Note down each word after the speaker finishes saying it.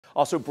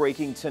Also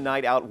breaking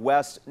tonight out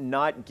west,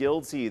 not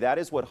guilty. That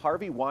is what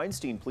Harvey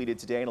Weinstein pleaded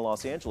today in a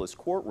Los Angeles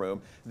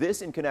courtroom.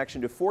 This in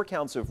connection to 4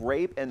 counts of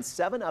rape and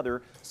 7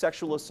 other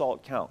sexual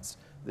assault counts.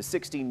 The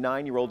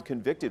 69-year-old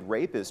convicted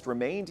rapist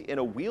remained in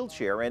a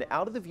wheelchair and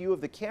out of the view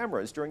of the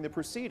cameras during the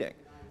proceeding.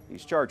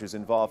 These charges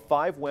involve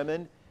 5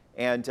 women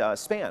and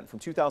span from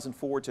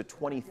 2004 to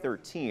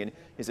 2013.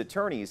 His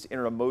attorneys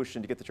entered a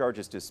motion to get the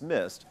charges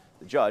dismissed.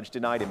 The judge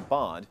denied him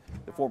bond.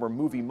 The former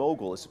movie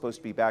mogul is supposed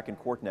to be back in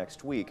court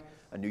next week.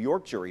 A New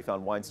York jury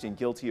found Weinstein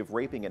guilty of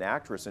raping an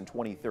actress in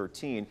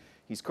 2013.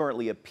 He's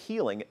currently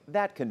appealing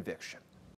that conviction.